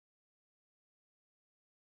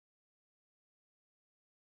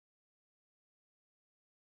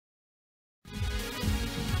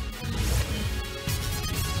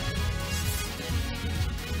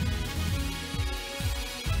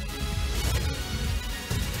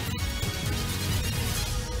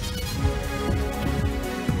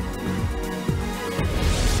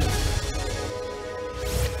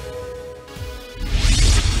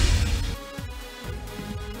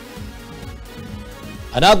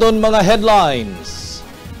Anaton mga headlines.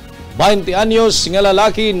 20 anyos nga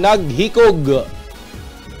lalaki naghikog.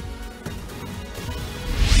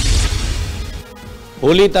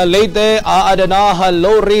 Hulita Leyte aada na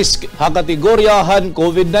low risk ha kategoryahan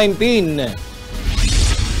COVID-19.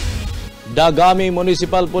 Dagami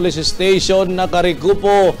Municipal Police Station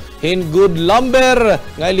nakarikupo hingud lumber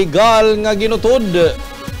nga illegal nga ginutod.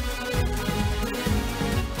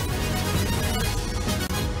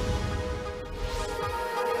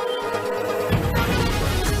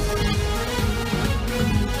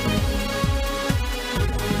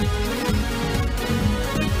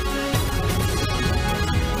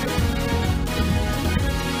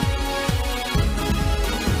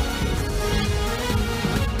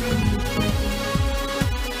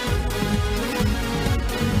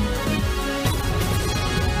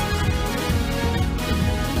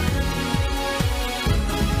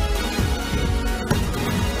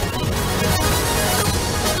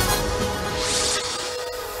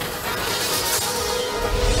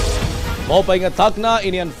 Mopay nga takna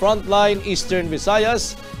ini ang Frontline Eastern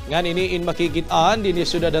Visayas nga iniin makikitaan dinhi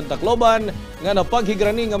syudad ng Tacloban nga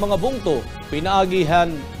napaghigrani nga mga bungto pinaagihan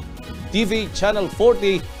TV Channel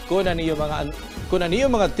 40 kuna niyo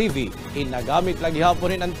mga TV inagamit lagi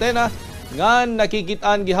hapon in antena nga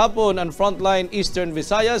nakikitaan gihapon ang Frontline Eastern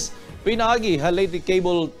Visayas pinaagi ha Leyte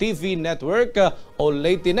Cable TV Network o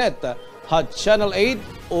LeyteNet ha Channel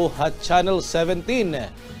 8 o ha Channel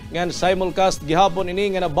 17 ngan simulcast gihapon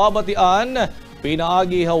ini nga nababatian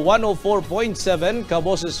pinaagi ha 104.7 ka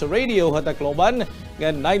Boses Radio ha Tacloban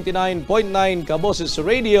ngan 99.9 ka Boses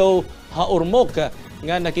Radio ha Ormoc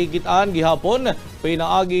nga nakikitaan gihapon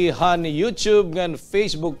pinaagi han YouTube ngan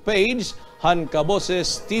Facebook page han ka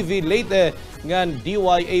Boses TV Leyte ngan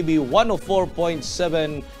DYAB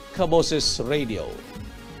 104.7 ka Boses Radio.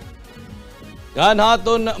 Ngan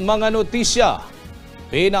haton mga notisya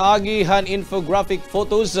pinaagihan infographic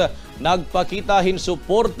photos nagpakita hin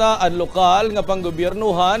suporta ang lokal nga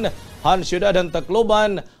panggobyernuhan han syudad ng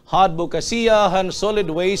Tacloban advokasya han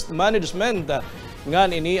solid waste management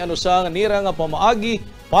ngan ini sa nira nga pamaagi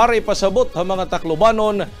para ipasabot ang mga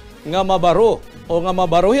Taclobanon nga mabaro o nga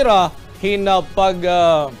mabaruhira hin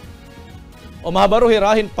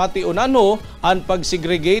mabaruhira hin pati unano ang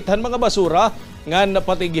pagsegregate han mga basura ngan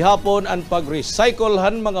pati gihapon ang pag-recycle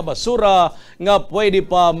han mga basura nga pwede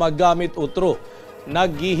pa magamit utro.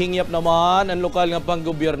 Naghihingyap naman ang lokal nga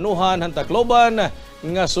panggobyernuhan han Tacloban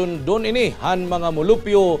nga sundon ini han mga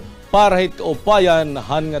mulupyo para hit kaupayan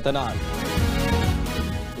han nga tanan.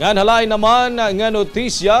 Ngan halay naman nga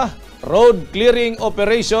notisya, road clearing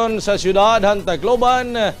operation sa syudad han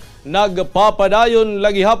Tacloban nagpapadayon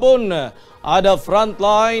lagi hapon. Ada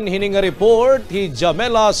Frontline hininga report hi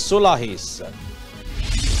Jamela Sulahis.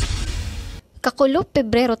 Kakulo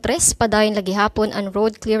Pebrero 3, padayon lagi hapon ang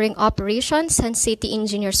road clearing operations sa City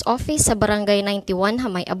Engineer's Office sa Barangay 91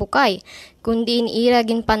 Hamay Abukay. Kundi iniira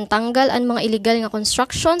ginpantanggal ang mga illegal nga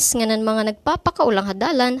constructions nga ng mga nagpapakaulang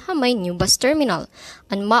hadalan Hamay New Bus Terminal.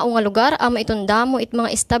 Ang mao nga lugar ama itong damo it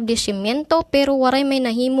mga establishmento pero waray may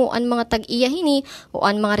nahimo ang mga tag-iya hini o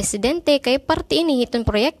ang mga residente kay parte ini hiton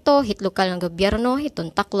proyekto hit lokal ng gobyerno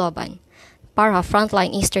hiton Tacloban. Para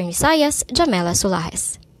Frontline Eastern Visayas, Jamela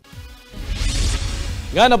Sulahes.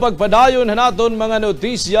 Nga napagpadayon naton mga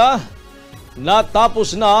notisya,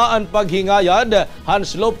 natapos na ang paghingayad han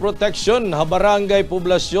slope protection ha Barangay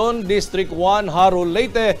Poblasyon District 1 Haro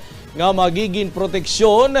Leyte nga magiging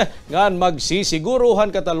proteksyon ngan magsisiguro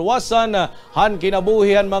han katalwasan han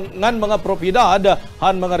kinabuhi ngan mga propiedad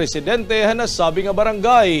han mga residente han nasabi nga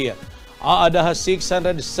barangay. Aada ha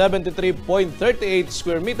 673.38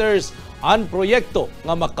 square meters ang proyekto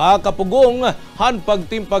nga makakapugong han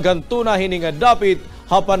pagtimpagantuna hini nga dapit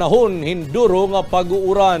ha panahon hinduro nga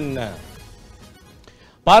pag-uuran.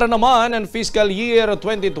 Para naman ang fiscal year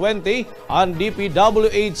 2020, ang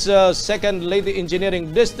DPWH 2nd Leyte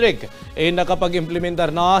Engineering District ay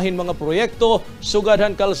nakapag-implementar na mga proyekto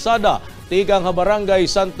sugadhan kalsada tigang ha Barangay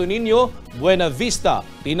Santo Niño, Buena Vista,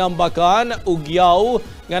 Tinambakan, Ugyao,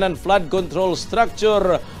 nganan flood control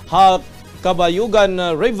structure ha Kabayugan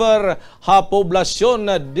River ha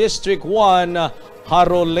Poblasyon District 1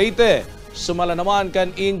 Haro Leyte. Sumala naman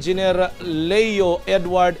kan Engineer Leo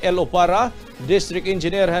Edward L. Opara, District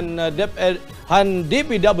Engineer han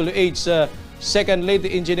DPWH 2nd Leyte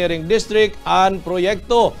Engineering District ang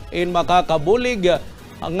proyekto in makakabulig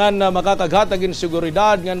ngan makakaghatagin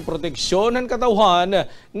seguridad ngan proteksyon han katawhan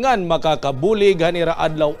ngan makakabulig hanira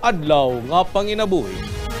adlaw-adlaw nga panginabuhi.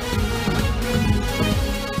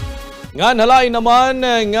 Ngan halay naman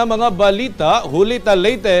nga mga balita hulita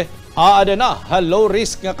Leyte aada na ha low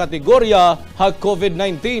risk nga kategorya ha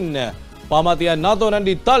COVID-19. Pamatian nato ng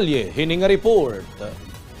detalye hini nga report.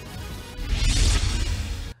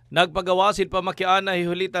 Nagpagawasid pamakian na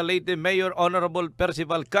Hihulita Leyte Mayor Honorable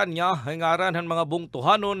Percival Canya hangaran han mga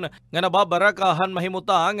bungtuhanon nga nababarakahan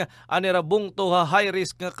mahimutang anira bungto ha high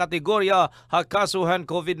risk nga kategorya ha kasuhan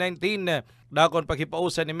COVID-19. Dakon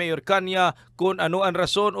pakipausan ni Mayor Canya kung ano ang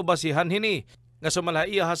rason o basihan hini. Nga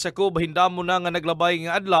sumalaiya ha sa hindamo na nga naglabay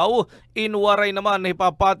nga adlaw, inwaray naman na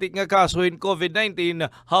ipapatik nga kasuhin COVID-19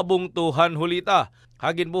 habung tuhan hulita.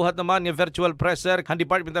 Hagin buhat naman ng virtual presser ang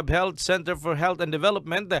Department of Health Center for Health and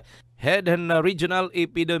Development, Head and Regional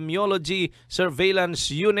Epidemiology Surveillance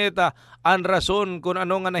Unit, ang rason kung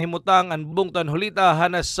ano nga nahimutang ang bungtan hulita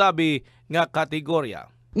hanasabi nga kategorya.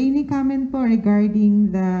 Any comment po regarding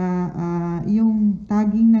the yung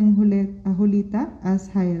tagging ng hulita as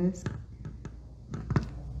high risk?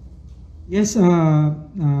 Yes,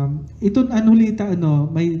 iton anulita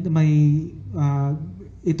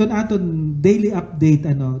iton aton daily update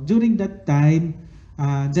during that time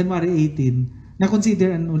January 18 na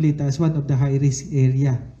consider anulita as one of the high risk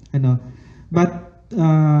area but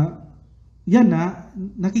yan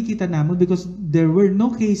nakikita namin because there were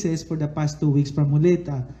no cases for the past 2 weeks from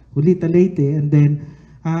Hulita Leyte, and then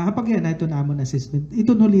kapag yan ito namon assessment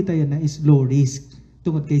iton Hulita yan is low risk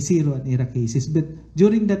tungod kay zero and era cases, but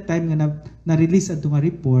during that time nga na-release ang nga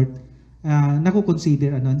report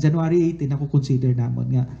nako-consider January 18 nako-consider namon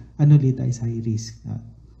nga anulita is high risk.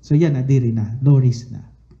 So yan diri na low risk na.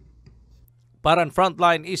 Para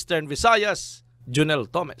Frontline Eastern Visayas, Junel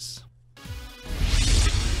Thomas.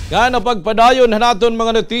 Nga napagpadayon naton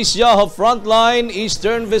mga notisya ha Frontline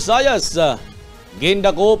Eastern Visayas.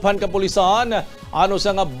 Gindakop han kapulisan ano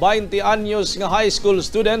sa nga 20 anyos nga high school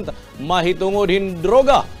student mahitungod hin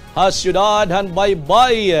droga ha syudad han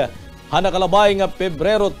Baybay. Hanakalabay nga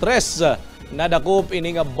Pebrero 3 nadakop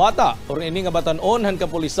ini nga bata or ini nga batanon han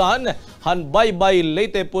kapulisan han Baybay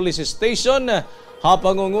Leyte Police Station ha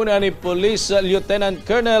pangunguna ni Police Lieutenant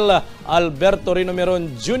Colonel Alberto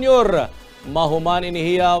Rinomeron Jr. Mahuman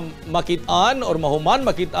inihiya makitaan or mahuman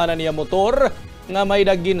makitaan niya motor nga may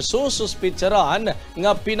dagin sususpitsaran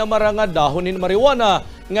nga pinamara nga dahonin marijuana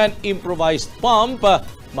nga improvised pump.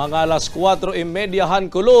 Mga alas 4:30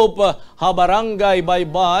 kulop ha barangay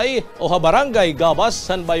Baybay o ha barangay Gabas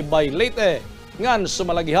san Baybay Leyte. Ngan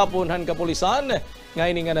sumalagi hapon han kapulisan nga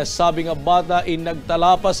ini nga nasabi nga bata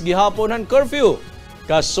nagtalapas gihapon han curfew.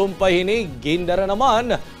 Kasumpay hini gindara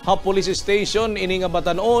naman ha police station ini nga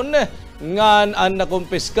batanon ngan an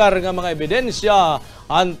nakumpiskar nga mga ebidensya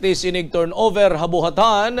antes inig turnover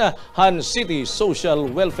habuhatan han City Social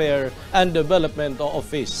Welfare and Development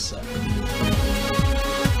Office.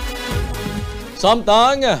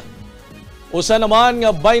 Samtang, usa naman nga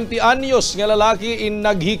 20 anyos nga lalaki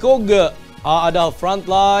naghikog aada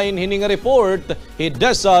Frontline hini nga report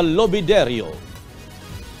Hidesa Lobiderio.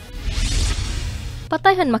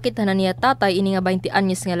 Patayhan makita na niya tatay ini nga 20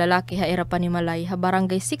 anyos nga lalaki ha era Panimalay ha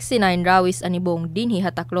barangay 69 Rawis Anibong dinhi ha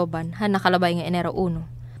Tacloban ha nakalabay nga Enero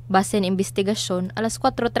 1. Basen investigasyon alas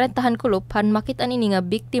 4:30 kulop han makita nini nga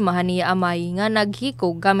biktima niya amay nga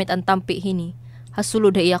naghikog gamit ang tampi hini.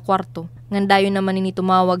 Hasulod ha iya kwarto. Ngandayon naman ini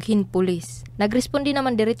tumawag hin pulis. Nagrespondi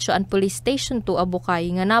naman diretso ang Police Station 2 Abukay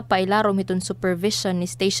nga napailarom hiton supervision ni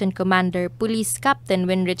Station Commander Police Captain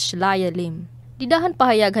Wenrich Layalim. Didahan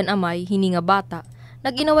pahayaghan amay hini nga bata.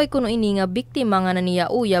 Naginaway kuno ini nga biktima nga naniya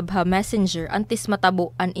uyab ha messenger antes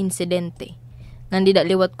matabo an insidente. Nandida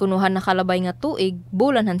liwat kunuhan nakalabay nga tuig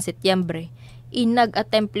bulan han Setyembre.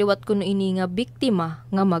 Inag-attempt liwat kuno ini nga biktima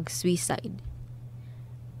nga mag-suicide.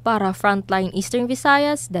 Para Frontline Eastern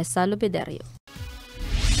Visayas, Desa Lobiderio.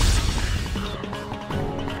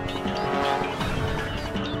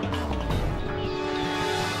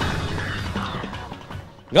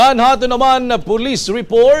 Ngan hato naman police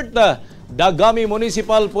report, Dagami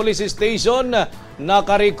Municipal Police Station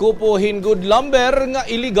nakarikupo hingud lumber nga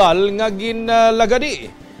illegal nga ginlagadi.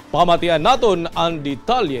 Pamatian naton ang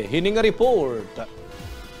detalye hining report.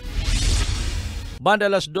 Banda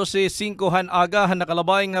alas 12:05 aga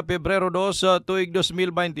nakalabay nga Pebrero 2 tuig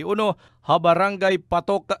 2021 ha barangay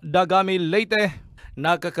Patok Dagami Leyte.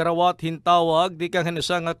 Nakakarawat hintawag di kang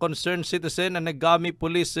hanasa nga concerned citizen na Nagami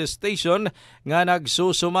Police Station nga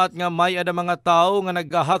nagsusumat nga may ada mga tao nga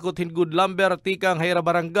naghahakot hingud lumber tikang hayra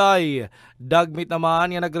barangay. Dagmit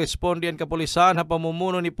naman nga nagresponde ang kapulisan ha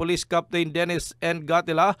pamumuno ni Police Captain Dennis N.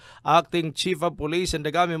 Gatila, Acting Chief of Police and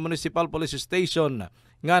Dagami Municipal Police Station.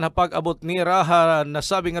 Nga napag-abot ni Raha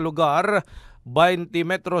nasabi nga lugar, 20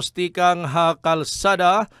 metros tikang ha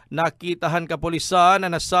kalsada, nakitahan kapulisan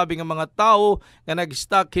na nasabi nga mga tao nga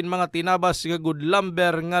nagstakin mga tinabas nga good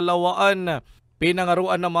lumber nga lawaan.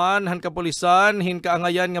 Pinangaruan naman han kapulisan hin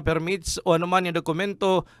kaangayan nga permits o anuman yung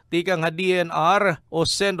dokumento tika nga DNR o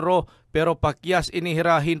Senro pero pakyas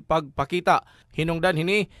inihirahin pagpakita. Hinungdan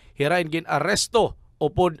hini hirain gin aresto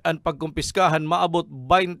upod ang pagkumpiskahan maabot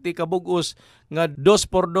 20 kabugos nga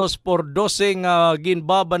 2x2 por 12 nga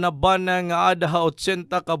ginbabanaban nga adaha 80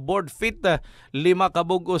 ka board feet, 5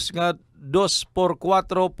 kabugos nga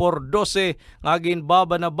 2x4 por 12 nga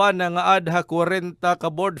ginbabanaban nga adha 40 ka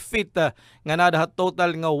board feet nga nadaha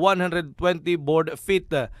total nga 120 board feet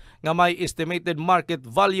nga may estimated market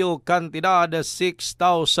value kantidad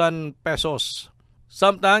 6,000 pesos.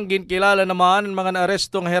 Samtang ginkilala naman ang mga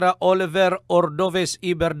naaresto nga hera Oliver Ordoves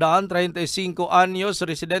Iberdan, 35 anyos,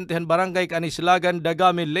 residente han barangay Kanislagan,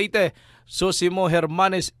 Dagami, Leyte. Sosimo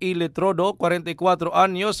Hermanes Ilitrodo, 44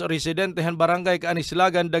 anyos, residente han barangay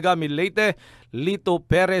Kanislagan, Dagami, Leyte. Lito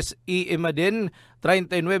Perez I. Imadin,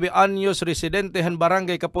 39 anyos, residente han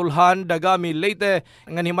barangay Kapulhan, Dagami, Leyte.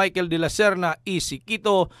 Nga ni Michael de la Serna I.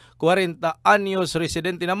 Siquito, 40 anyos,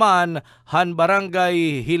 residente naman han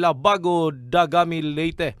barangay Hilabago, Dagami,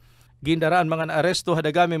 Leyte. Gindaraan mga naaresto ha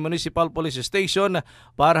Dagami Municipal Police Station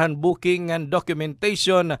para han booking and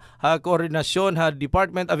documentation ha koordinasyon ha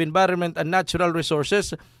Department of Environment and Natural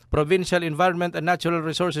Resources, Provincial Environment and Natural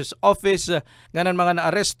Resources Office nganan mga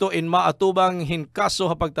naaresto in maatubang hinkaso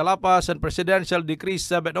ha pagtalapas sa Presidential Decree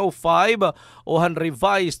 705 o han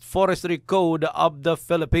Revised Forestry Code of the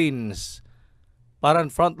Philippines. Para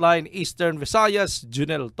Frontline Eastern Visayas,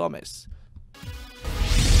 Junel Thomas.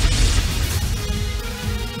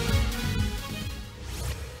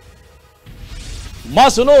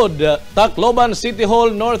 Masunod, Tacloban City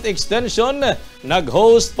Hall North Extension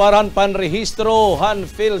nag-host para panrehistro han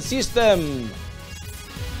fill system.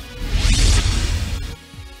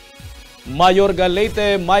 Mayorga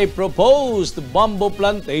Leyte may proposed bamboo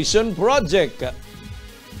plantation project.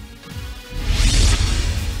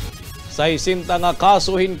 Sa isinta nga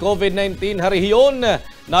kasuhin COVID-19 harihiyon,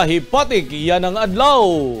 nahipatik yan ang adlaw.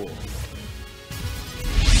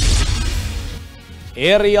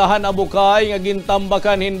 Eriyahan abukay nga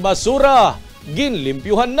gintambakan hin basura,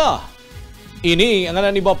 ginlimpyuhan na. Ini ang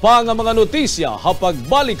naniba pa nga mga notisya hapag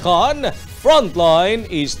balikan Frontline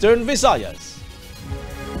Eastern Visayas.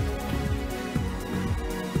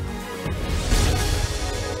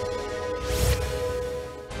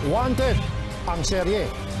 Wanted ang serye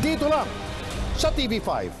dito lang sa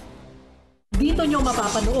TV5. Dito nyo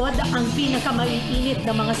mapapanood ang pinakamaiinit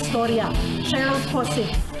na mga storya. Cheryl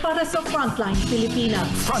Cosip para sa Frontline Pilipinas.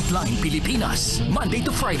 Frontline Pilipinas, Monday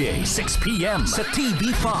to Friday, 6 p.m. sa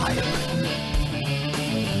TV5.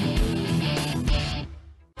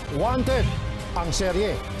 Wanted ang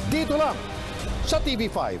serye dito lang sa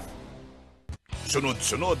TV5.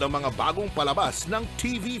 Sunod-sunod ang mga bagong palabas ng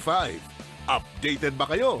TV5. Updated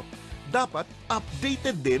ba kayo? Dapat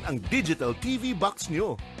updated din ang digital TV box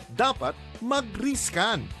nyo. Dapat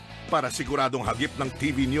mag-rescan para siguradong hagip ng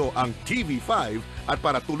TV nyo ang TV5 at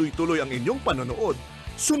para tuloy-tuloy ang inyong panonood.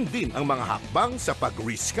 Sundin ang mga hakbang sa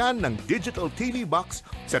pag-rescan ng digital TV box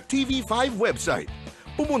sa TV5 website.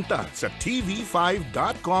 Pumunta sa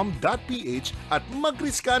tv5.com.ph at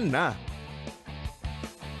mag-rescan na.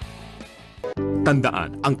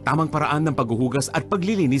 Tandaan ang tamang paraan ng paghuhugas at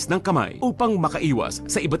paglilinis ng kamay upang makaiwas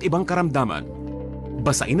sa iba't ibang karamdaman.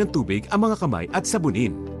 Basain ng tubig ang mga kamay at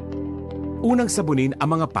sabunin. Unang sabunin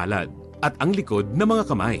ang mga palad at ang likod ng mga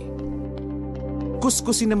kamay.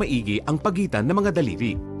 Kuskusin na maigi ang pagitan ng mga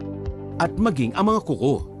daliri at maging ang mga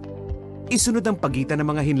kuko. Isunod ang pagitan ng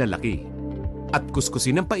mga hinlalaki at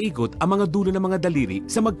kuskusin ng paikot ang mga dulo ng mga daliri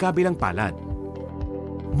sa magkabilang palad.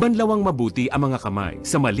 Banlawang mabuti ang mga kamay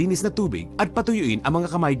sa malinis na tubig at patuyuin ang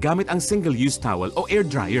mga kamay gamit ang single-use towel o air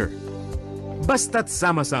dryer. Basta't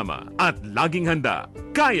sama-sama at laging handa,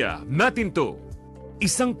 kaya natin to!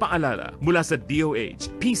 Isang paalala mula sa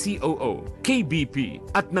DOH, PCOO, KBP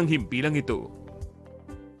at ng himpilang ito.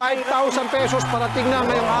 5,000 pesos parating na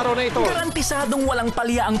ngayong araw na ito. Garantisadong walang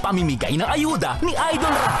palya ang pamimigay ng ayuda ni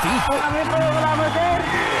Idol Rafi.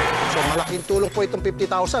 So malaking tulong po itong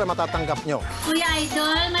 50,000 na matatanggap nyo. Kuya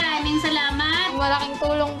Idol, maraming salamat. Malaking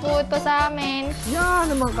tulong po ito sa amin. Yan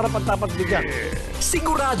ang mga karapat-dapat bigyan.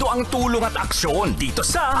 Sigurado ang tulong at aksyon dito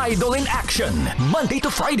sa Idol in Action. Monday to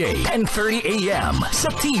Friday, 10:30 a.m. sa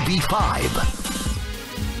TV5.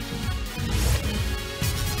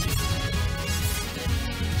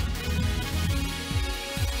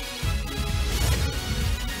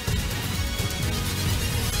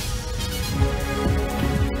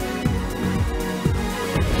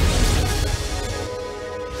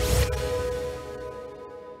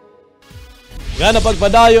 Nga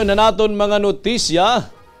napagpadayon na naton mga notisya,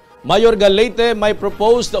 Mayorga Leyte may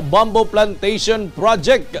proposed bamboo plantation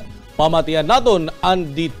project. Pamatian naton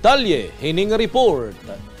ang detalye hining report.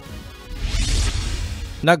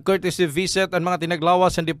 Nag-courtesy visit ang mga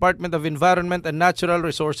tinaglawas ng Department of Environment and Natural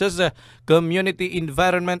Resources, Community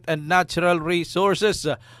Environment and Natural Resources,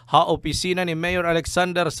 opisina ni Mayor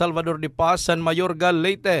Alexander Salvador de Paz sa Mayorga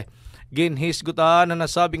Leyte. Ginhisgutan na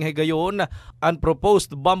nasabing higayon ang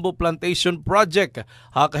proposed bamboo plantation project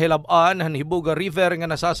kahilabaan han Hibuga River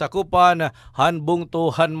nga nasasakupan han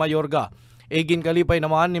Bungto han Mayorga. Igin kalipay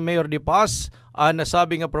naman ni Mayor de Paz ang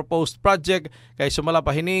nasabi nga proposed project kay sumala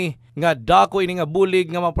pa hini nga dako ini nga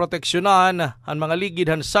bulig nga maproteksyonan ang mga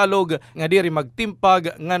ligid han salog nga diri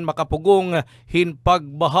magtimpag ngan makapugong hin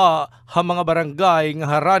pagbaha ha mga barangay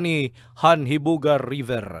nga harani han Hibuga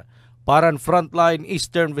River. Paran Frontline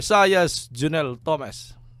Eastern Visayas, Junel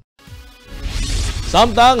Thomas.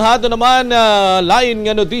 Samtang hato naman lain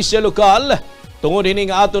nga notisya lokal tungod hini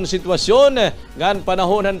nga aton sitwasyon ngan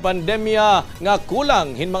panahon pandemya nga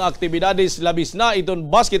kulang hin mga aktibidades labis na iton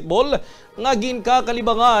basketball nga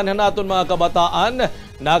ginkakalibangan han aton mga kabataan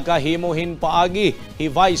nakahimuhin paagi hi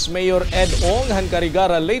Vice Mayor Ed Ong han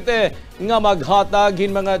Carigara Leyte nga maghatag hin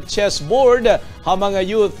mga chessboard ha mga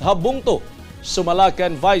youth ha Bungto.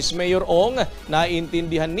 Sumalakan Vice Mayor Ong na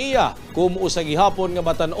intindihan niya kung usag gihapon nga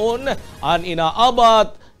batanon an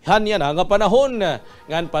inaabat hanya na nga panahon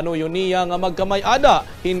ngan panuyo niya nga magkamay-ada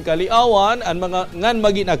hinkaliawan an mga ngan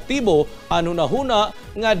maging aktibo ano na huna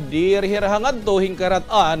nga dirhirahangadto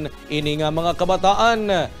hingkaratan ini nga mga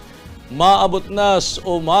kabataan. Maabot na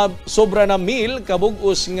o sobra na 1,000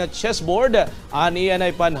 kabug-os nga chessboard aniyan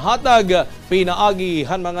ay panhatag pinaagi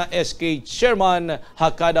han mga SK chairman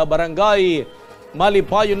hakada barangay.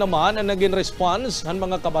 Malipayon naman ang naging response han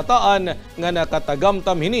mga kabataan nga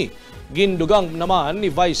nakatagamtam hini. Gindugang naman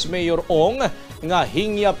ni Vice Mayor Ong nga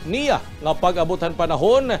hingyap niya nga pag-abutan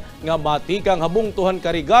panahon nga matikang habungtuhan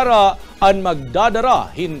Carigara an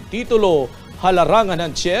magdadara hin titulo halarangan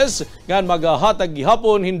ng chess ngan maghahatag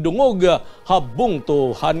gihapon hindungog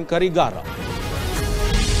habungto han Carigara.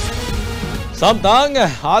 Samtang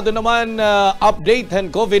ato naman update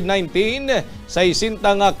han COVID-19 sa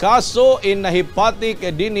isintang kaso in nahipatik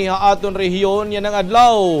dinhi aton rehiyon yan ang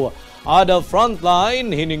adlaw. Ada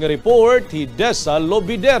Frontline hining report Hidesa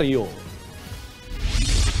Lobiderio.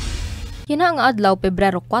 Kina nga adlaw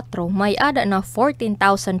Pebrero 4, may ada na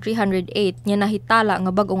 14,308 nga nahitala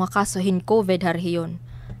nga bag-o nga kaso hin COVID harhiyon.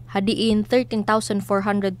 Hadiin 13,423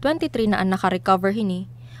 na ang naka-recover hini.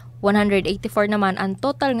 184 naman ang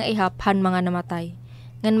total nga ihap han mga namatay.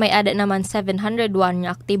 Ngan may ada naman 701 nga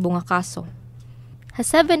aktibo nga kaso. Ha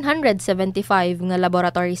 775 nga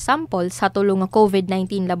laboratory samples sa tulong nga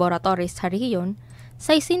COVID-19 laboratories harhiyon,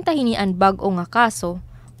 sa isinta hini ang bag-o nga kaso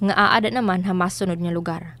nga aada naman ha masunod nga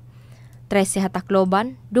lugar. 13 ha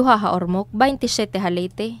Tacloban, 2 ha Ormoc, 27 ha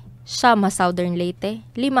Leyte, 9 ha Southern Leyte,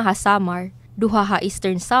 5 ha Samar, 2 ha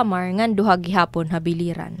Eastern Samar, ngan 2 ha gihapon ha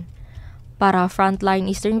Biliran. Para Frontline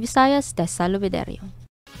Eastern Visayas, Tessa Lobiderio.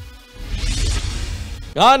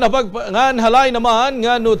 Ngan halay naman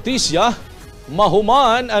nga notisya,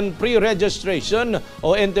 mahuman ang pre-registration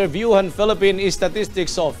o interviewhan Philippine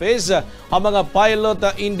Statistics Office ang mga pilot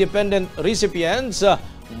independent recipients.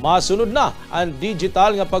 Masunod na ang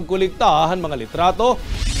digital nga pagkuliktahan mga litrato,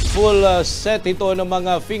 full set ito ng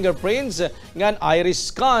mga fingerprints ngan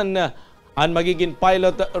iris scan. Ang magiging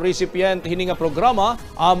pilot recipient hini nga programa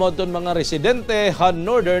amod ton mga residente han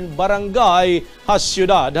Northern Barangay ha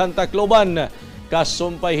siyudad han Tacloban.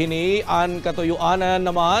 Kasumpay hini ang katuyuanan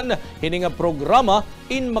naman hini nga programa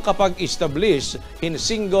in makapag-establish in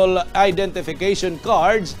single identification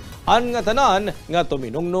cards an nga tanan nga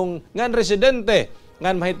tuminungnong ngan residente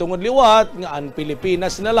ngan mahitungod liwat nga ang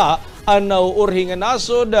Pilipinas nala ang nauurhi nga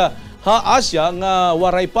nasod ha Asya nga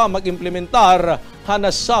waray pa mag-implementar ha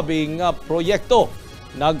nasabing proyekto.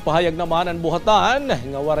 Nagpahayag naman ang buhatan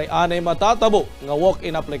nga waray anay matatabo nga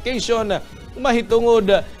walk-in application mahitungod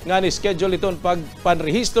nga ni schedule iton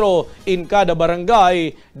pagpanrehistro in kada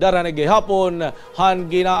barangay dara na gihapon han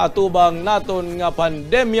ginaatubang naton nga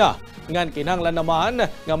pandemya ngan kinahanglan naman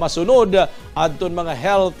nga masunod adton mga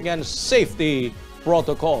health and safety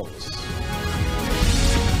protocols.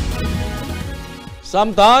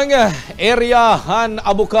 Samtang area han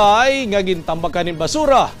Abukay nga gintambakan nin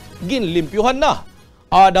basura ginlimpyuhan na.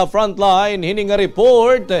 Ada Frontline hini nga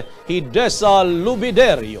report Hidesa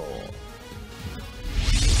Lobiderio.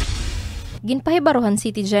 Ginpahibaruhan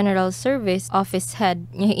City General Service Office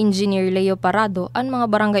Head nga Engineer Leo Parado ang mga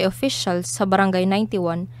barangay officials sa Barangay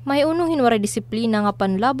 91 may unong hinwara disiplina nga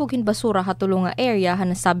panlabog hin basura hatulong nga area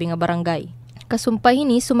han nasabi nga barangay. Kasumpay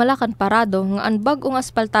hini sumalakan parado nga ang bag-ong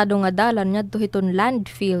asfaltado nga dalan ngadto hiton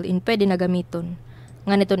landfill in pwede na gamiton.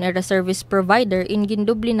 Nga niton era service provider in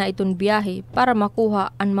gindubli na iton biyahe para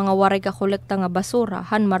makuha ang mga waray kakolekta nga basura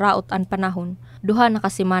han maraot an panahon, duha na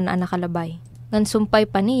kasimana ang nakalabay. Ngan sumpay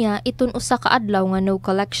pa niya, iton usa ka adlaw nga no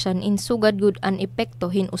collection in sugad good an epekto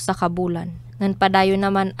hin usa ka bulan. Ngan padayo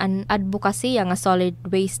naman an advokasya nga solid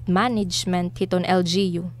waste management hiton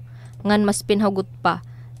LGU. Ngan mas pinhagot pa,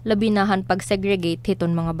 labinahan pag-segregate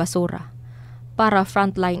hiton mga basura. Para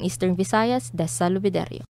Frontline Eastern Visayas, Dessa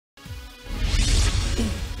Lubiderio.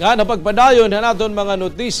 Nga napagpadayon na naton mga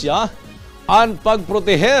notisya, ang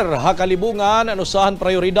pagproteher hakalibungan ang usahan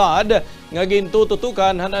prioridad nga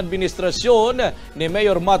gintututukan han administrasyon ni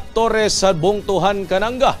Mayor Matt Torres sa bungtuhan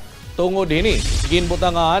kanangga. Tungod hini,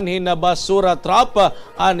 ginbutangan hina basura trap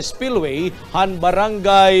and spillway han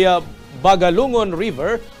barangay Bagalungon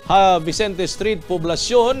River ha Vicente Street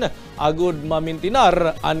poblasyon agud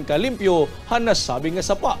mamintinar ang kalimpyo han nasabi nga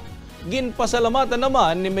sapa. Ginpasalamatan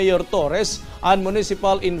naman ni Mayor Torres ang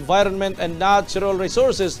Municipal Environment and Natural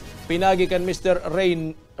Resources pinagi kan Mr.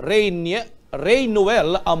 Reynoel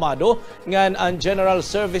Amado ngan ang General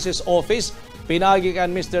Services Office pinagi kan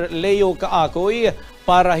Mr. Leo Kaakoy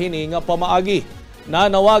para hini nga pamaagi.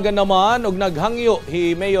 Nanawagan naman og naghangyo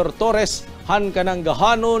hi Mayor Torres han kanang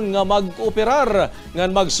gahanon nga mag-operar ngan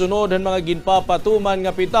magsunod han mga ginpapatuman nga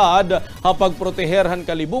pitad hapag proteherhan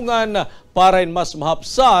kalibungan para mas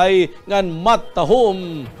mahapsay ngan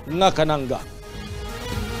matahom nga kanangga.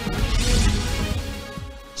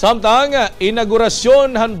 Samtang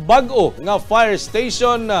inaugurasyon han bag-o nga fire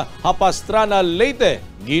station Hapastrana Leyte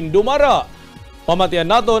gindumara. Pamatian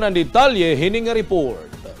naton ang detalye hining nga report.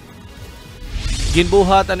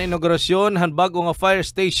 Ginbuhat ang inaugurasyon han bag-o nga fire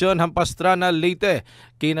station Hampastrana Leyte.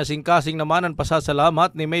 Kinasingkasing naman ang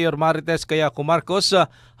pasasalamat ni Mayor Marites Kayaku Marcos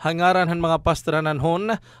hangaran han mga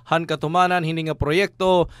pastrananhon han katumanan hini nga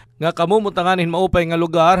proyekto nga kamumutanganin maupay nga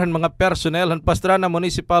lugar han mga personnel han Pastrana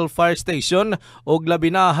Municipal Fire Station og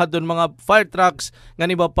labi na hadton mga fire trucks nga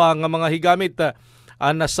iba pa nga mga higamit.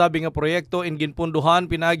 Ang nasabi nga proyekto in ginpunduhan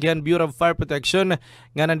pinagihan Bureau of Fire Protection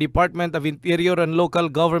nga ng Department of Interior and Local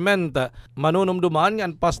Government. Manunumduman nga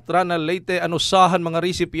ang Pastrana Leyte ang usahan mga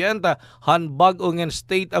recipient han bag-o nga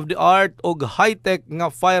state-of-the-art o high-tech nga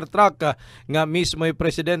fire truck nga mismo ay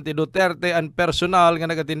Presidente Duterte ang personal nga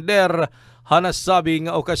nagatinder han nasabi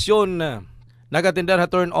nga okasyon. Nagatindar ha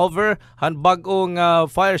turnover han bag-ong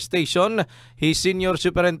fire station hi Senior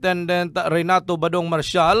Superintendent Renato Badong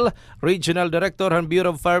Marcial, Regional Director han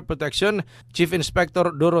Bureau of Fire Protection, Chief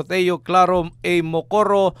Inspector Doroteo Claro A.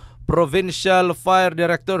 Mocoro, Provincial Fire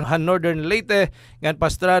Director han Northern Leyte, ngan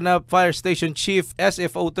Pastrana Fire Station Chief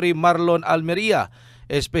SFO3 Marlon Almeria.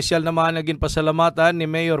 Espesyal naman naging pasalamatan ni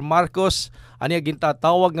Mayor Marcos ani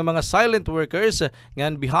gintatawag ng mga silent workers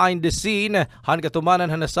ngan behind the scene han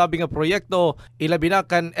katumanan han nasabi nga proyekto ilabi na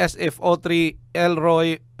kan SFO3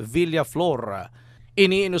 Elroy Villaflor.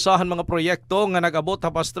 Iniinusahan mga proyekto nga nag-abot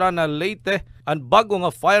sa Pastrana Leyte ang bago nga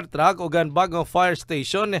fire truck o ang bago nga fire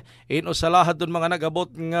station. Inusalahan dun mga nag-abot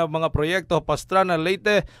nga mga proyekto sa Pastrana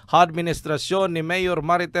Leyte ha administrasyon ni Mayor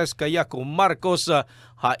Marites Kayaku Marcos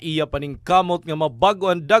ha iya paning kamot nga mabago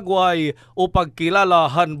ang dagway o pagkilala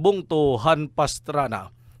han bungto han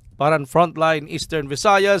Pastrana. Para Frontline Eastern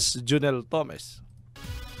Visayas, Junel Thomas.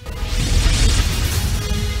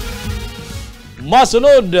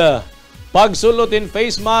 Masunod, pagsulotin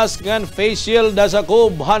face mask ngan face shield sa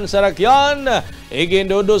kubhan sarakyan,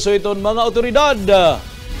 iginduduso iton mga otoridad.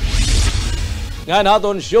 Ngan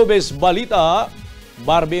aton showbiz balita,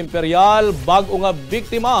 Barbie Imperial bag-o nga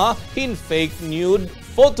biktima in fake nude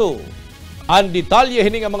photo. Ang detalye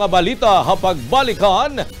hini nga mga balita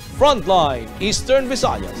hapagbalikan Frontline Eastern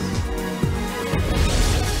Visayas.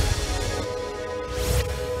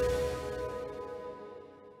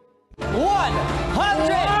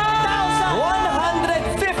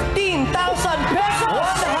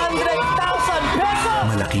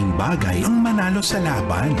 Malaking bagay ang manalo sa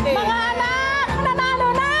laban. Mga anak! Nanalo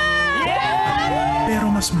na! Pero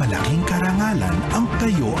mas malaking karangalan ang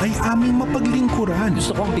kayo ay aming mapaglingkuran.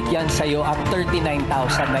 Gusto kong bigyan sa'yo at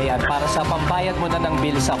 39,000 na yan para sa pambayad mo na ng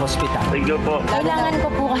bill sa hospital. Thank you po. Kailangan ko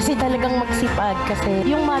po kasi talagang magsipag kasi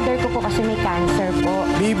yung mother ko po kasi may cancer po.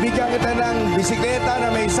 Bibigyan kita ng bisikleta na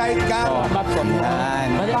may sidecar.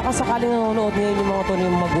 Yan. Baka sakaling nanonood ngayon yung mga tunay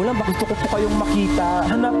mong magulang, gusto ko po kayong makita.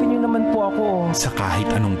 Hanapin niyo naman po ako. Sa kahit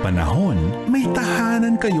anong panahon, may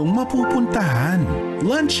tahanan kayong mapupuntahan.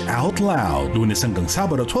 Lunch Out Loud, Lunes hanggang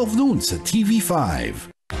Sabado 12 noon sa TV5.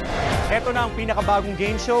 Ito na ang pinakabagong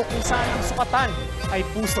game show kung saan ang sukatan ay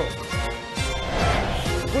puso.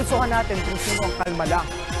 Pulsohan natin kung sino ang kalma lang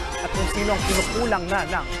at kung sino ang kinukulang na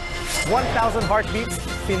ng 1,000 Heartbeats,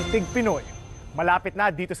 Pintig Pinoy. Malapit na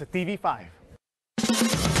dito sa TV5.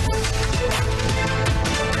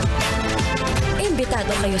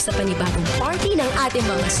 Imbitado kayo sa panibagong party ng ating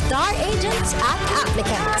mga star agents at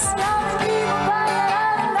applicants.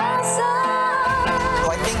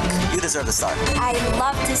 I think you deserve the star. I'd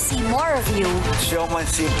love to see more of you.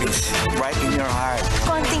 Showmanship is right in your heart.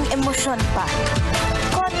 Konting emosyon pa.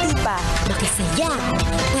 Konti pa. Makisaya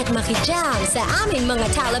at makijam sa aming mga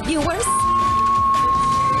televiewers.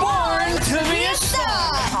 Born to be a star!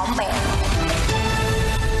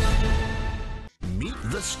 Meet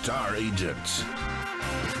the Star Agents.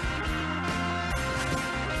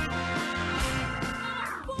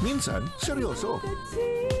 Minsan, seryoso.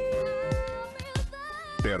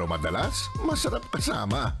 Pero madalas, masarap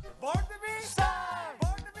kasama.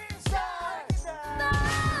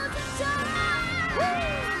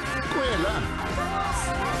 Kuwela.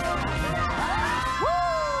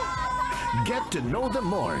 Get to know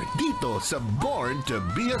them more dito sa Born to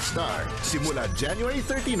be a Star. Simula January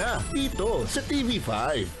 30 na dito sa TV5.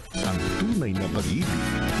 Ang tunay na pag-ibig,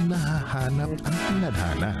 nahahanap ang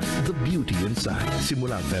tinadhana. The Beauty Inside.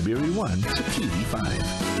 Simula February 1 sa TV5.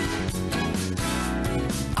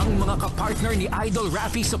 Ang mga kapartner ni Idol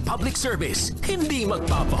Raffy sa public service, hindi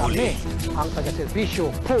magpapahuli. Ang taga-serbisyo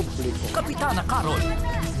publiko. Kapitana Carol,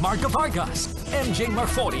 Marga Vargas, MJ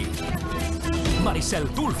Marfori, Maricel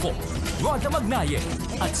Tulfo, Roda Magnaye,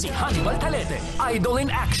 at si Hannibal Talete. Idol in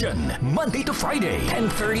Action, Monday to Friday,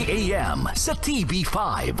 10:30 a.m. sa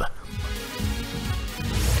TV5.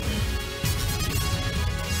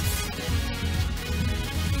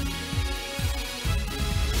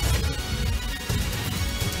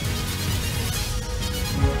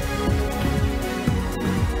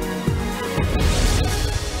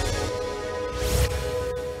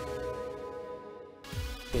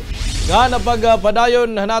 Nga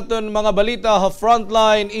napagpadayon naton mga balita ha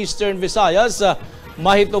Frontline Eastern Visayas,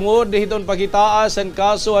 mahitungod hiton pagitaas ang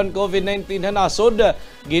kaso ang COVID-19 hanasod,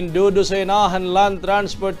 gindudo sa inahan Land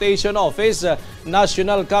Transportation Office,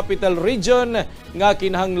 National Capital Region, nga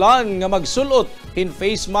kinahanglan nga magsulot hin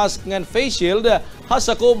face mask ngan face shield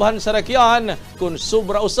hasakubhan sa rakyan kung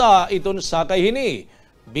sobra usa iton sakay hini.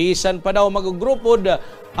 Bisan pa daw magugropod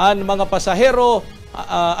ang mga pasahero,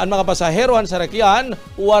 ang mga pasaherohan sa rakyan,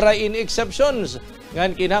 waray in exceptions.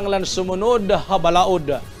 Ngan kinahanglan sumunod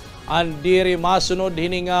habalaod. Ang diri masunod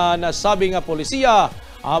hininga nasabi nga polisiya,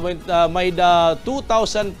 may da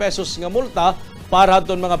 2,000 pesos nga multa para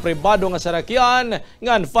haton mga pribado nga sarakyan,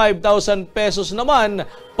 ngan 5,000 pesos naman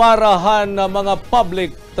para han mga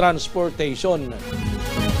public transportation.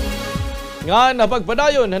 Nga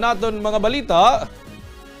napagpadayon naton mga balita,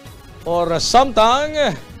 or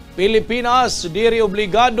samtang Pilipinas diri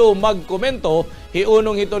obligado magkomento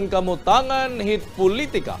hiunong hiton kamutangan hit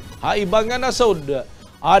politika haibang nga nasod.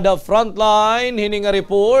 Ada Frontline hininga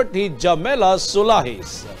report hi Jamela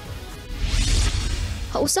Sulahis.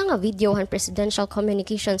 Hausa nga videohan Presidential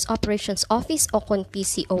Communications Operations Office o kon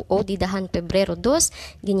PCOO didahan Pebrero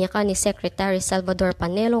 2, ginyaka ni Secretary Salvador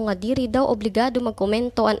Panelo nga diri daw obligado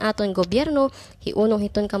magkomento an aton gobyerno hiunong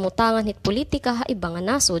hiton kamutangan hit politika ha ibang nga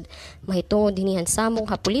nasod, mahitungod dinihan samong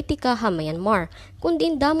ha politika ha Myanmar,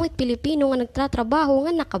 kundi damo hit Pilipino nga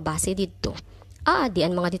nagtratrabaho nga nakabase didto. Di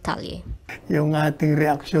ang mga detalye. Yung ating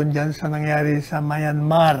reaksyon dyan sa nangyari sa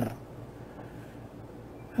Myanmar.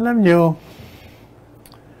 Alam nyo,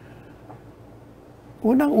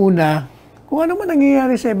 unang-una, kung ano man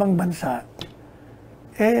nangyayari sa ibang bansa,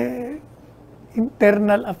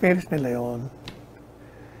 internal affairs nila yon.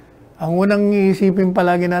 Ang unang iisipin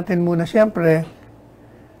palagi natin muna, siyempre,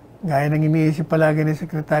 gaya ng iniisip palagi ni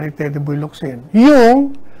Secretary Teddy Boy Locsin,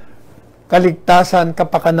 yung kaligtasan,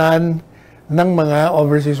 kapakanan ng mga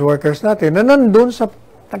overseas workers natin na nandun sa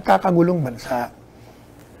nagkakagulong bansa.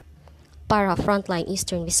 Para Frontline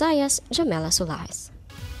Eastern Visayas, Jamela Sulahis.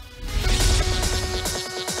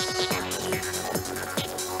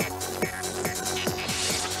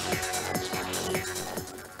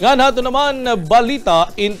 Nga nato naman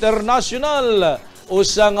balita international.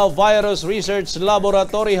 Usang virus research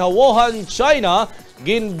laboratory ha Wuhan, China,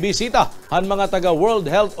 ginbisita han mga taga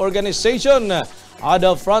World Health Organization.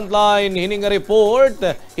 Ada Frontline hininga report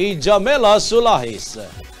hi Jamela Sulahis.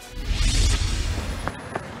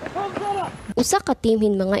 Usa ka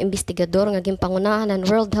teamhin mga investigador nga ginpangunahan ng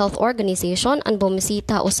World Health Organization ang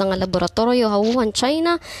bumisita usa nga laboratorio ha Wuhan,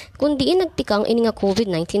 China, kundi nagtikang ini nga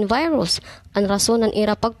COVID-19 virus. Ang rason ng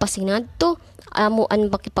ira pagpasinadto amo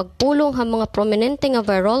ang makipagpulong ha mga prominente nga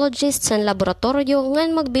virologists sa laboratorio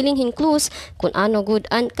ngan magbiling hinklos kung ano good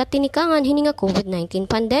an katinikangan hini nga COVID-19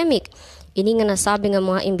 pandemic. Ini nga nasabi nga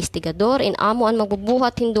mga investigador inamo ang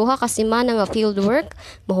magbubuhat hinduha kasi man nga field work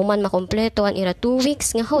mahuman makompleto ang ira 2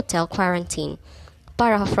 weeks nga hotel quarantine.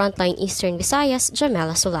 Para sa Frontline Eastern Visayas,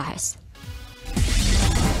 Jamela Solares.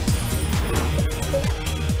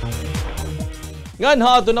 Ngan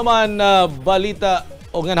hato naman balita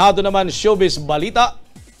o ngan hato naman showbiz balita.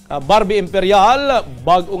 Barbie Imperial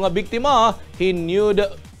bag-o nga biktima hinude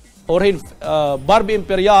or Barbie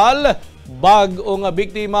Imperial bag-o nga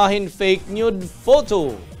biktima hin fake nude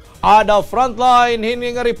photo. Ada Frontline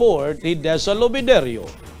hini nga report ni Desa Lobiderio.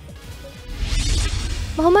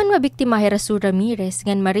 Mahuman mabiktima Herasu Ramirez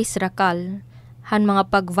ngan Maris Racal han mga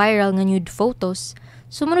pag-viral nga nude photos.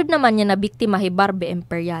 Sumunod naman niya na biktima hi Barbie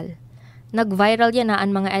Imperial. Nag-viral yan na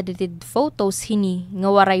ang mga edited photos hini nga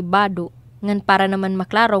waray bado ngan para naman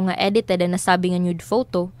maklaro nga edited na nasabi nga nude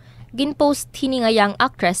photo. Ginpost hini nga young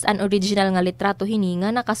actress ang original nga litrato hini nga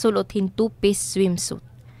nakasulot hin 2-piece swimsuit.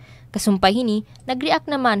 Kasumpay hini, nag-react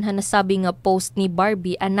naman han nasabi nga post ni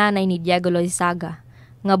Barbie ang nanay ni Diego Loizaga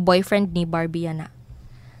nga boyfriend ni Barbie yana.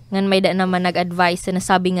 Ngan may da naman nag-advise sa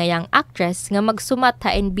nasabi nga young actress nga magsumat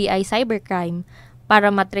ha NBI cybercrime para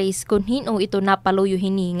matrace kung hino ito napaluyo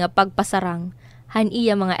hini nga pagpasarang han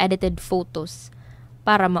iya mga edited photos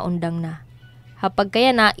para maundang na. Hapag kaya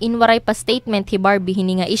na inwaray pa statement hi Barbie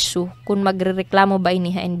hini nga issue kung magrereklamo ba ini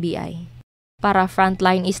ha NBI. Para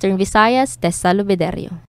Frontline Eastern Visayas, Tessa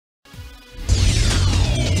Lobiderio.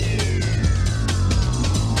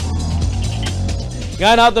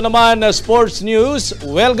 Nga nato naman sports news,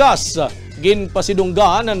 Welgas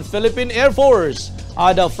ginpasidunggan ng Philippine Air Force.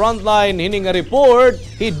 Ada Frontline hini nga report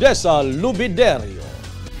hi Desa Lobiderio.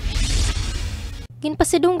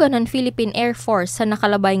 Ginpasidunggan ng Philippine Air Force sa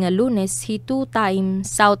nakalabay nga Lunes hi 2-time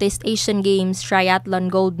Southeast Asian Games Triathlon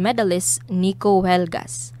gold medalist Nico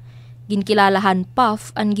Welgas. Ginkilalahan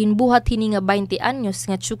Puff ang ginbuhat hini nga 20 anyos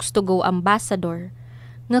nga Chooks to Go ambassador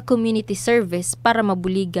nga community service para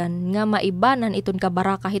mabuligan nga maibanan iton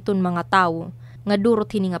kabaraka hiton mga tawo nga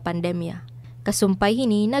durot hini nga pandemya. Kasumpay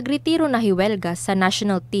hini nagretiro na hi Welgas sa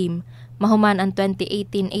national team mahuman ang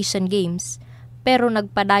 2018 Asian Games. Pero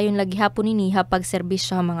nagpadayon lagi hapon ini hapag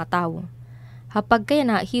serbisyo sa mga tao. Hapag kaya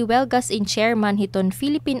na hi Welgas in chairman hiton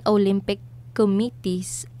Philippine Olympic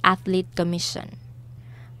Committee's Athlete Commission.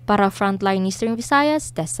 Para Frontline Eastern Visayas,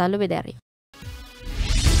 Tessa Lobiderio.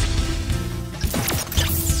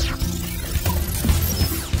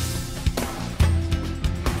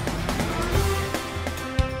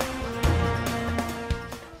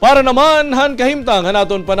 Para naman han kahimtang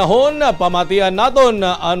naton panahon pamatian naton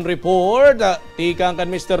ang report tikang kan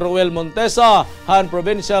Mr. Roel Montesa han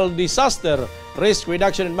Provincial Disaster Risk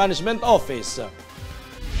Reduction and Management Office.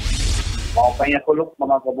 Mga panyakulok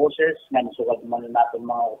mga kaboses nga nasukat man naton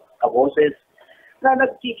mga kaboses na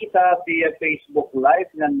nagkikita via Facebook Live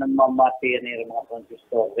nga namamati ni mga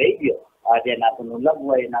transistor radio. Diyan naton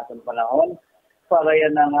ulagway naton panahon para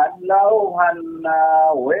yan ang adlaw na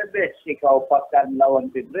Huwebes, ikaw pakan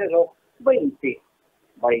lawan Pebrero, 20.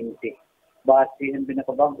 Base ang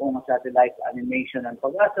pinakabago ng satellite animation ng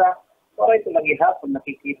Pag-asa, para ito lagi hapon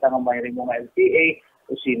nakikita ng mayroong mga LTA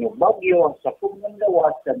o sino bagyo sa punong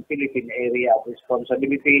gawas ng Philippine Area of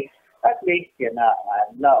Responsibility, at least yan na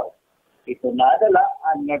adlaw. Ito na adala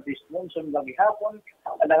ang Northeast Monsoon lagi hapon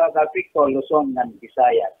ang nakakapikto Luzon ng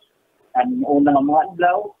Visayas. Ang unang mga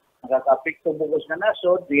adlaw, nakakapikto bugos na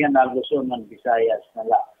nasod, diyan na Luzon ng Visayas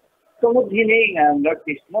nala. Tungod hini ang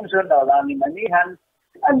Northeast Monsoon na wala ni manihan,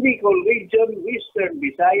 ang Bicol Region, Western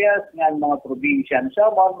Visayas, nga mga probinsya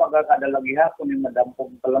sa mga magkakadalagi hapon ng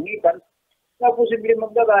madampong kalangitan, na posible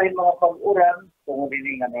magdarahin mga pag-uran tungod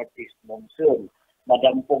hini nga Northeast Monsoon.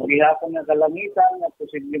 Madampong gihapon ng kalangitan, na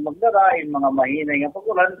posible magdarahin mga mahinay nga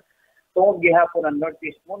pag-uran, tungod gihapon ng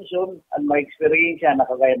Northeast Monsoon, ang may eksperyensya na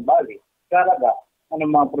Cagayan Valley, Caraga, ng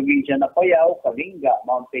mga probinsya na Payao, Kalinga,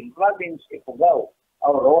 Mountain Province, Ifugao,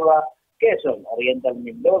 Aurora, Quezon, Oriental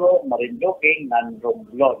Mindoro, Marinduque,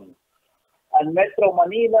 Romblon. Ang Metro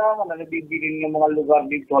Manila, na nabibiling ng mga lugar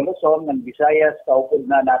dito sa Luzon, ng Visayas, kaupod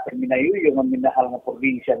na natin minayuyo ng minahal ng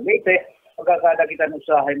probinsya Leyte, pagkakadakitan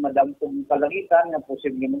usahay madampong kalangitan ng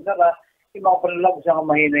posibleng magdara, yung mga panalag sa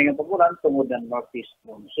mahinay ng pagulan tungod ng Northeast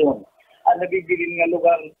Monsoon. Ang nabibiling ng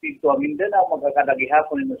lugar dito sa Mindanao,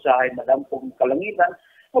 magkakadagihapon ng usahay madampong kalangitan,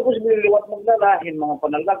 tapos biliwat magdalahin mga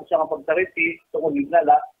panalag sa pagtariti tungod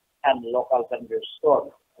nagdala ang local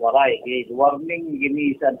thunderstorm. Waray, grade warning,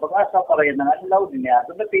 ginisan pag-asa para yan ng adlaw,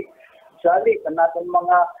 diniato natin. Sali, natin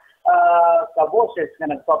mga kaboses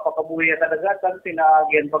na nagpapakabuhi at kadagatan,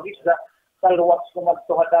 tinaagyan pag-isda, kalwats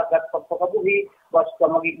kumagtuhadagat pagpakabuhi, basta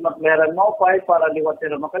magigmatleran mo para liwat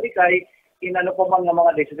sila makalikay, inano pa man ng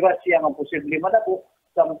mga disgrasya ang posible manabo,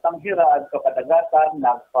 samtang hira at kapadagatan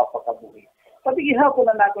nagpapakabuhi. Pati gihapon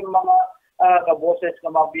na natin mga kaboses na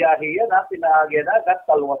mabiyahe yan, pinaagyan agad,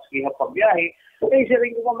 talwas kiha pagbiyahe. Eh,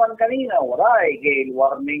 siring ko man kanina, waray, gale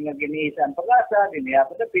warning nga ginisan pag-asa, diniya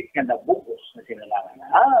ko dapit nga nabugos na sinalangan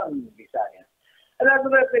ang Visayas. Alam ko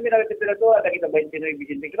na primer temperatura, nakita 29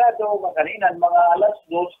 centigrado, makaninan mga alas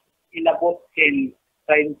 2, inabot 30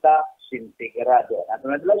 centigrado. Nato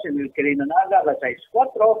na dalaw, si Milkerino na aga, alas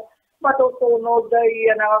 6:04, matutunod ay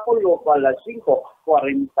nakakulo alas 5:45.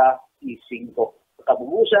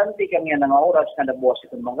 Kabugusan, di kami nga oras na nabuwas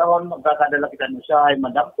itong mga hon, magkakadala kita nyo sa ay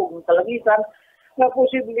madampog ng kalagitan, na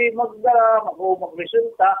posible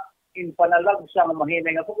magresulta in panalag sa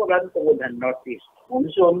mahinay nga pukulan tungod ang northeast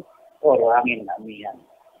monsoon o hangin na miyan.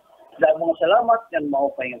 Dahil mga salamat, yan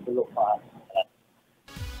maupay ang tulog pa.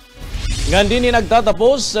 Ngan din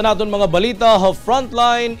nagtatapos sa naton mga balita of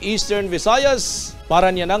Frontline Eastern Visayas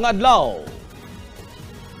para niya ng adlaw.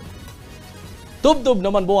 Tubtub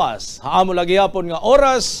naman buwas, haamo lagi hapon nga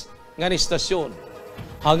oras nga ni istasyon.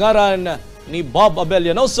 Hangaran ni Bob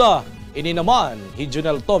Abellanosa, ini naman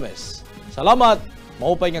Regional Thomas. Salamat,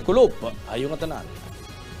 maupay nga kulop, ayong tanan.